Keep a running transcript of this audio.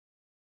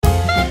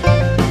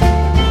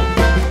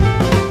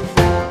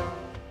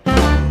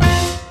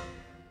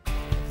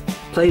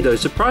Play-Doh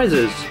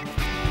surprises.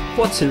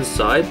 What's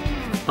inside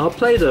our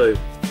Play-Doh?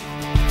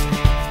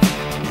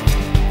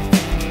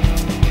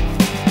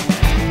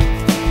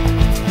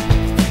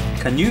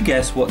 Can you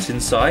guess what's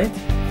inside?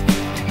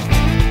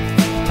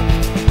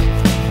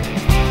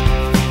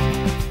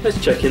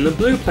 Let's check in the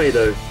blue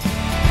Play-Doh.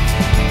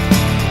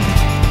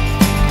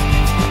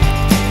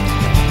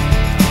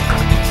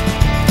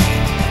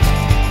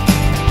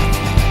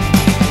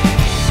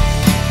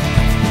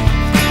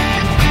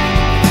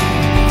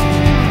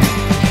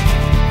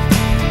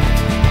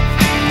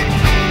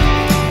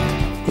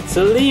 It's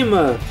a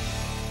lemur!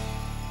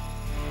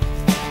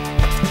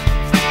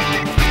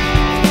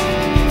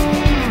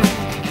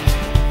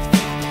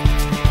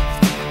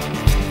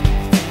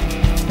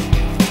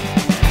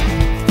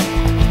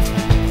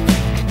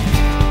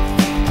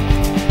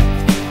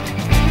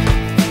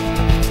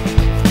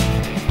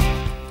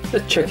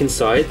 Let's check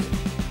inside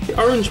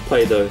the orange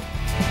Play-Doh.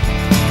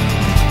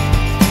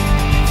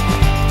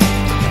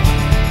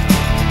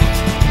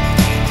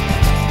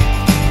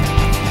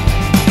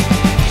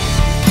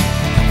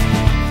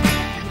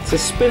 It's a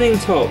spinning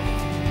top.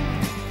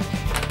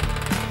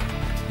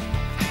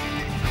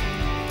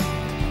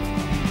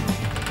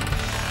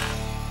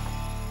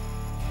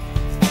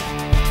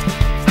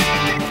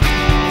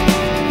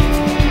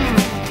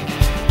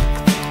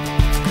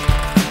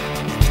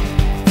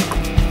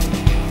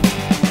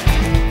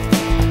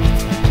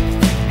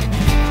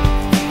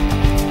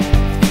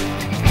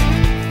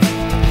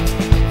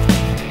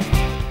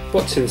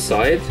 What's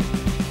inside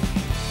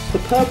the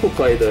purple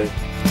Play-Doh?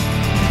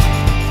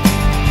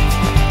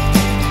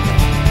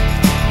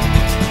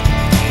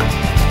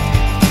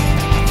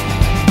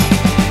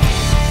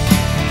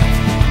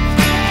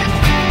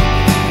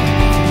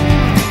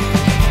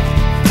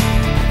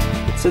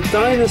 It's a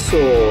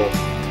dinosaur.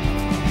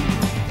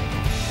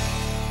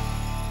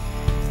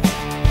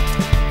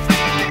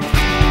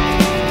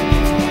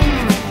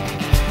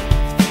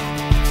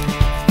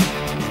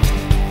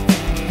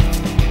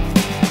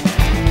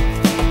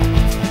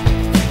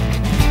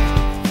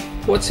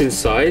 What's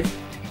inside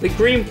the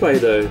green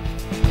Play-Doh?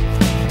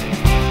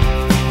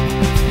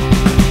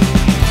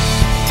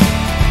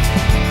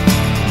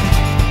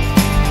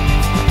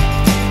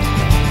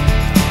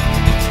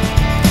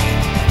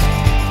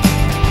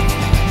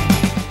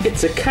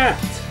 It's a cat.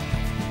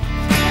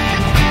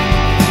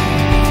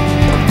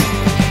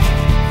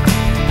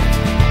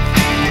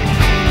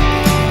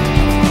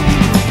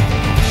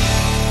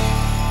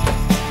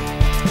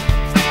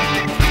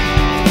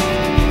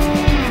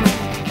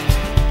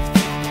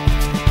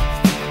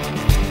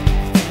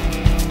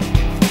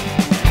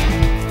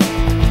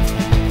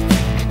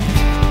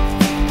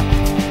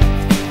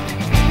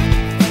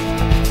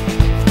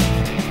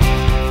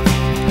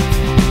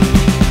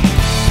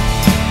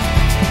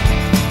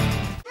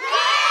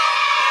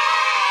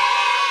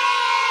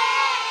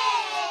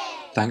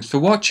 Thanks for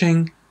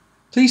watching.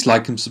 Please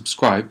like and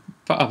subscribe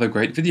for other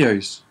great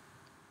videos.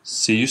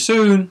 See you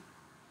soon.